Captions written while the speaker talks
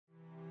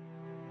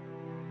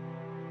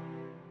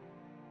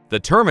The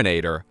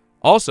Terminator,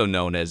 also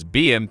known as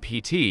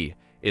BMPT,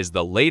 is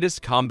the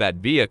latest combat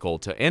vehicle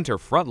to enter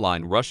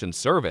frontline Russian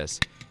service.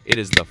 It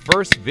is the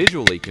first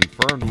visually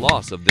confirmed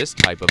loss of this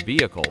type of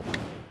vehicle.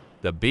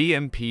 The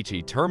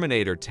BMPT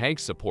Terminator tank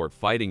support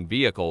fighting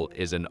vehicle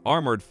is an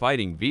armored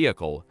fighting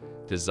vehicle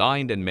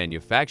designed and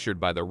manufactured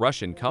by the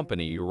Russian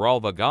company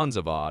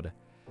Uralvagonzavod.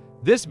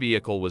 This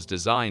vehicle was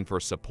designed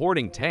for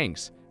supporting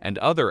tanks and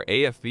other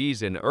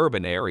AFVs in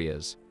urban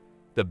areas.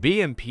 The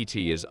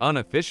BMPT is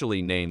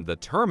unofficially named the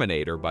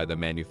Terminator by the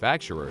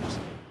manufacturers.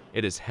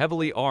 It is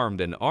heavily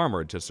armed and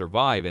armored to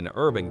survive in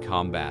urban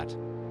combat.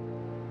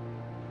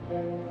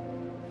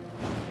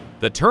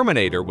 The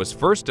Terminator was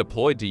first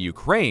deployed to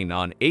Ukraine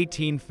on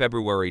 18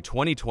 February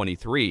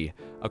 2023,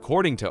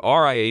 according to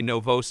RIA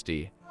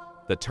Novosti.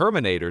 The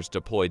Terminators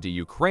deployed to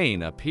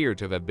Ukraine appear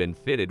to have been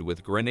fitted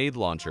with grenade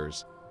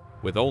launchers.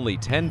 With only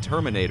 10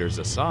 Terminators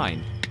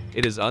assigned,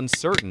 it is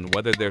uncertain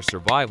whether their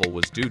survival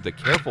was due to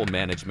careful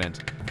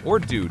management or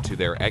due to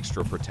their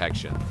extra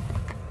protection.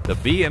 The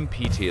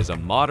BMPT is a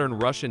modern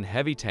Russian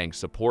heavy tank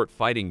support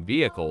fighting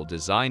vehicle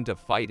designed to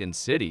fight in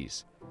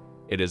cities.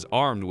 It is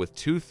armed with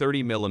two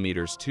 30mm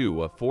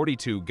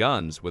 .242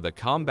 guns with a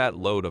combat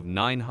load of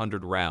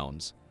 900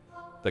 rounds.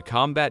 The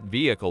combat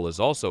vehicle is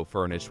also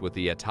furnished with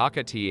the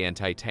Ataka-T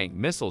anti-tank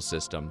missile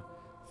system,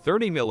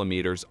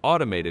 30mm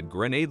automated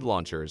grenade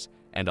launchers,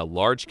 and a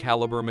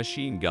large-caliber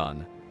machine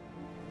gun.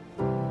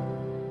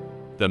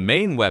 The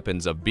main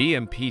weapons of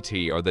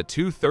BMPT are the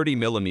two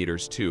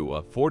 30mm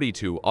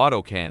 .242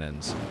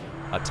 autocannons.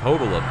 A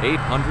total of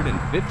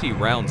 850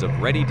 rounds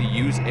of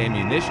ready-to-use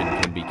ammunition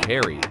can be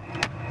carried.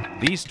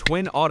 These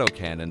twin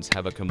autocannons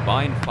have a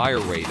combined fire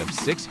rate of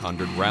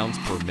 600 rounds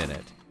per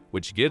minute,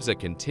 which gives a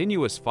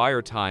continuous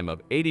fire time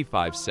of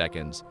 85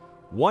 seconds,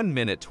 1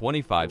 minute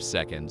 25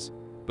 seconds,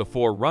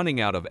 before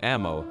running out of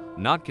ammo,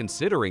 not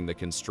considering the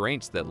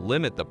constraints that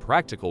limit the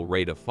practical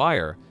rate of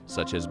fire,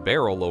 such as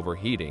barrel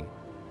overheating.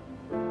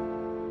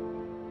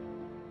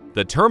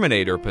 The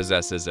Terminator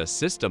possesses a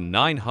System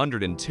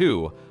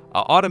 902, an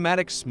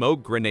automatic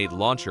smoke grenade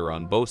launcher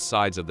on both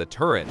sides of the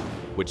turret,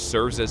 which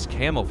serves as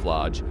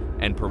camouflage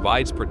and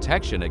provides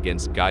protection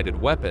against guided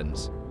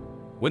weapons.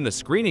 When the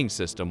screening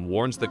system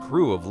warns the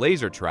crew of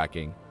laser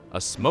tracking,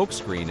 a smoke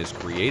screen is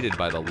created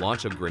by the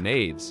launch of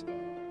grenades.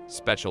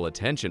 Special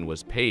attention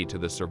was paid to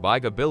the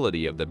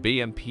survivability of the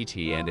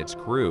BMPT and its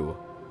crew.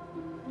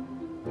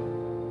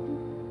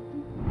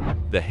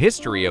 The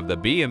history of the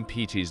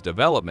BMPT's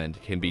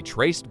development can be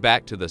traced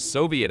back to the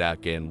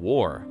Soviet-Afghan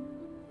War.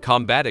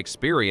 Combat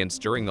experience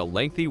during the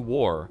lengthy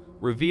war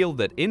revealed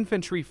that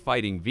infantry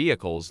fighting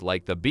vehicles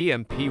like the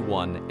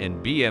BMP-1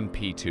 and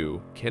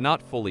BMP-2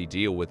 cannot fully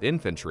deal with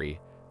infantry,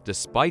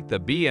 despite the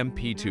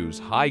BMP-2's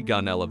high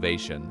gun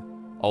elevation.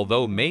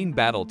 Although main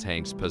battle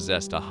tanks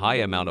possessed a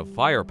high amount of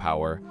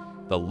firepower,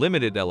 the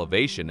limited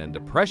elevation and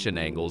depression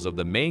angles of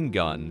the main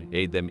gun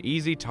made them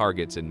easy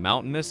targets in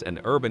mountainous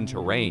and urban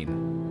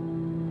terrain.